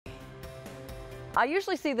I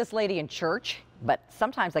usually see this lady in church, but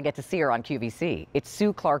sometimes I get to see her on QVC. It's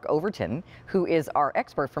Sue Clark Overton, who is our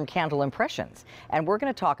expert from Candle Impressions. And we're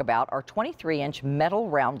going to talk about our 23-inch metal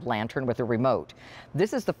round lantern with a remote.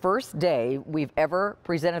 This is the first day we've ever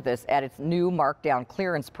presented this at its new markdown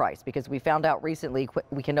clearance price, because we found out recently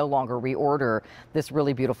we can no longer reorder this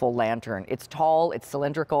really beautiful lantern. It's tall, it's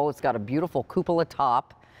cylindrical, it's got a beautiful cupola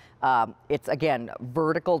top. It's, again,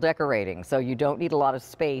 vertical decorating, so you don't need a lot of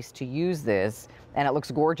space to use this, and it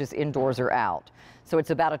looks gorgeous indoors or out. So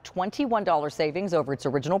it's about a $21 savings over its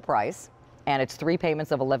original price, and it's 3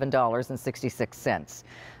 payments of $11.66.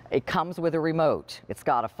 It comes with a remote. It's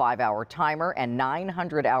got a 5-hour timer and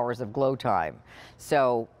 900 hours of glow time.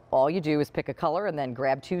 So all you do is pick a color and then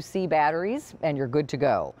grab 2 C batteries and you're good to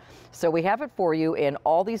go. So we have it for you in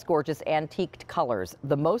all these gorgeous antiqued colors.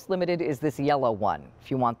 The most limited is this yellow one,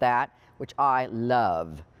 if you want that, which I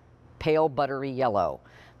love. Pale buttery yellow.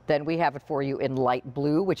 Then we have it for you in light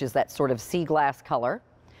blue, which is that sort of sea glass color.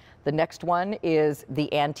 The next one is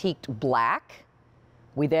the antiqued black.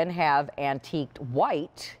 We then have antiqued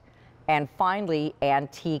white, and finally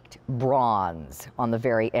antiqued bronze on the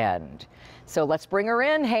very end. So let's bring her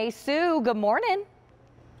in. Hey, Sue, good morning.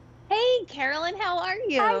 Hey, Carolyn, how are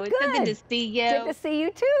you? I'm good. It's so good to see you. Good to see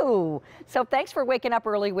you too. So thanks for waking up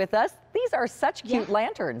early with us. These are such cute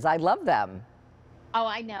lanterns. I love them. Oh,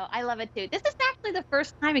 I know. I love it too. This is actually the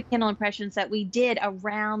first time at Candle Impressions that we did a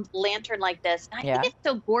round lantern like this. And I think it's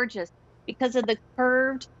so gorgeous because of the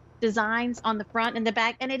curved designs on the front and the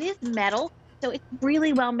back. And it is metal, so it's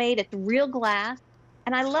really well made. It's real glass.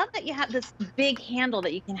 And I love that you have this big handle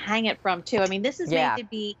that you can hang it from too. I mean, this is made to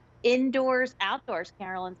be indoors, outdoors,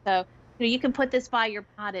 Carolyn. So you can put this by your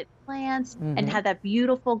potted plants and have that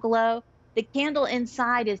beautiful glow. The candle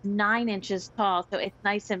inside is 9 inches tall, so it's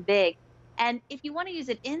nice and big. And if you want to use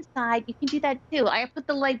it inside, you can do that too. I put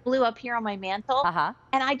the light blue up here on my mantle,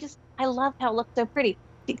 and I love how it looks so pretty.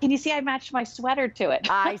 Can you see I matched my sweater to it?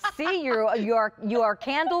 I see you are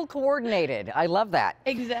candle coordinated. I love that.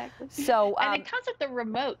 Exactly. So and it comes with the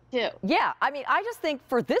remote too. Yeah, I mean, I just think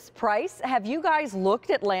for this price, have you guys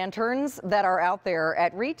looked at lanterns that are out there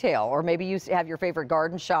at retail, or maybe you have your favorite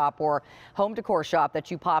garden shop or home decor shop that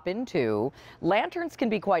you pop into? Lanterns can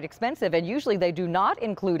be quite expensive, and usually they do not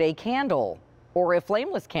include a candle or a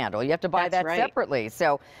flameless candle. You have to buy that separately.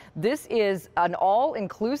 So this is an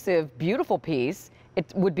all-inclusive, beautiful piece. It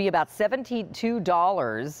would be about $72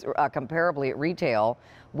 comparably at retail.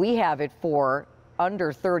 We have it for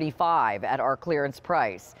under $35 at our clearance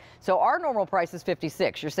price. So our normal price is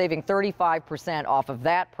 $56. You're saving 35% off of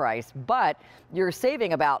that price, but you're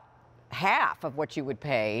saving about half of what you would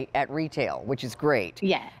pay at retail, which is great.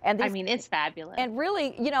 Yeah, and I mean, it's fabulous. And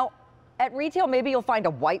really, you know, at retail, maybe you'll find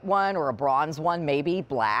a white one or a bronze one, maybe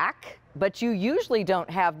black, but you usually don't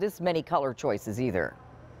have this many color choices either.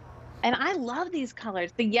 And I love these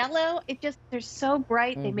colors. The yellow, they're so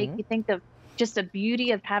bright. They make you think of just the beauty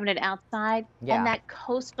of having it outside and that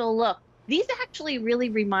coastal look. These actually really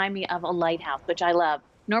remind me of a lighthouse, which I love.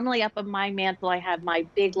 Normally up on my mantle, I have my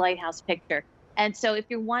big lighthouse picture. And so if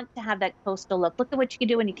you want to have that coastal look, look at what you can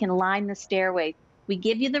do when you can line the stairway. We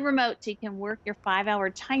give you the remote so you can work your 5-hour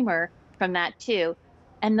timer from that too.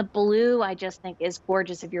 And the blue, I just think, is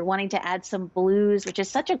gorgeous. If you're wanting to add some blues, which is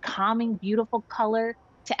such a calming, beautiful color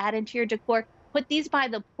to add into your decor, put these by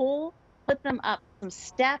the pool, put them up some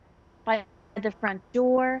steps by the front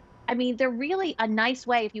door. I mean, they're really a nice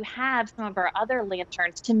way, if you have some of our other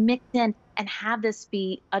lanterns, to mix in and have this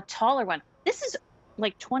be a taller one. This is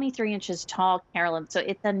like 23 inches tall, Carolyn, so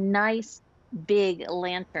it's a nice big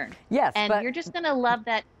lantern. Yes, and you're just gonna love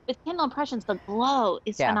that. With Candle Impressions, the glow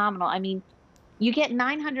is phenomenal. I mean, you get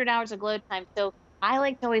 900 hours of glow time. So I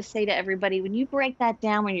like to always say to everybody, when you break that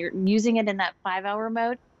down, when you're using it in that 5-hour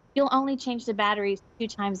mode, you'll only change the batteries 2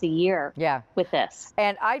 times a year with this.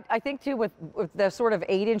 And I think too, with the sort of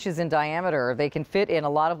 8 inches in diameter, they can fit in a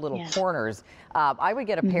lot of little corners. I would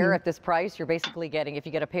get a pair at this price. You're basically getting, if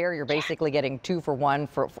you get a pair, you're basically getting 2 for 1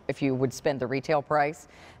 for if you would spend the retail price,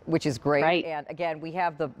 which is great. And again, we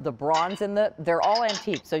have the bronze and they're all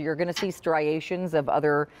antique. So you're going to see striations of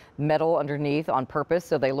other metal underneath on purpose,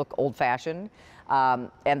 so they look old-fashioned.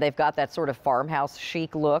 And they've got that sort of farmhouse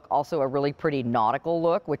chic look, also a really pretty nautical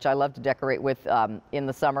look, which I love to decorate with in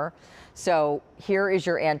the summer. So here is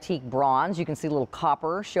your antique bronze. You can see a little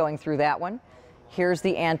copper showing through that one. Here's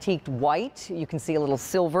the antiqued white. You can see a little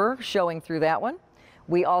silver showing through that one.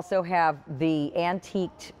 We also have the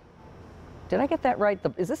antiqued Did I get that right?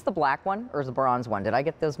 Is this the black one or is the bronze one? Did I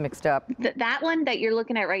get those mixed up? That one that you're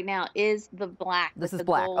looking at right now is the black. This is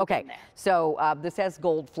black. Okay. So this has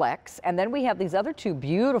gold flecks. And then we have these other two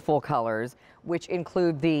beautiful colors, which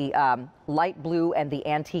include the light blue and the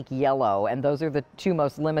antique yellow. And those are the two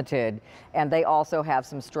most limited. And they also have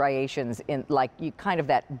some striations in kind of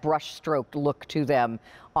that brush stroked look to them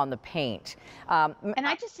on the paint. And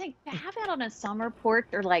I just think to have that on a summer porch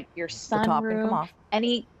or like your sunroom, the top can come off.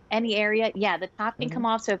 Any area, yeah, the top can come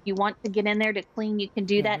off. So if you want to get in there to clean, you can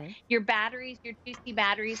do that. Your batteries, your 2C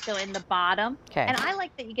batteries go in the bottom. Okay. And I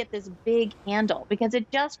like that you get this big handle because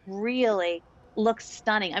it just really looks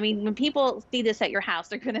stunning. I mean, when people see this at your house,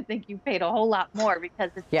 they're going to think you paid a whole lot more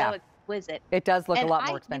because it's so exquisite. It does look a lot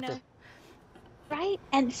more expensive. Right?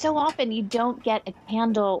 And so often you don't get a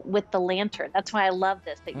candle with the lantern. That's why I love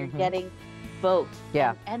this, that you're getting both.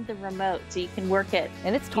 Yeah. And the remote, so you can work it.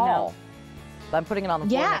 And it's tall. I'm putting it on the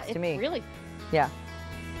floor next to me. Yeah, it's really. Yeah.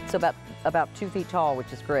 It's about 2 feet tall,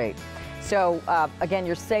 which is great. So again,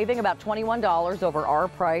 you're saving about $21 over our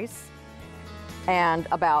price and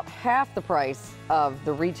about half the price of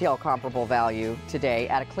the retail comparable value today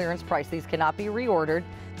at a clearance price. These cannot be reordered.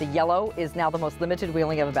 The yellow is now the most limited. We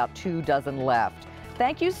only have about 2 dozen left.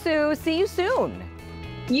 Thank you, Sue. See you soon.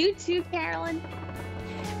 You too, Carolyn.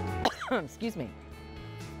 Excuse me.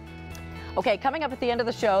 Okay, coming up at the end of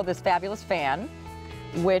the show, this fabulous fan,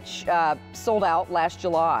 which sold out last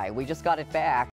July. We just got it back.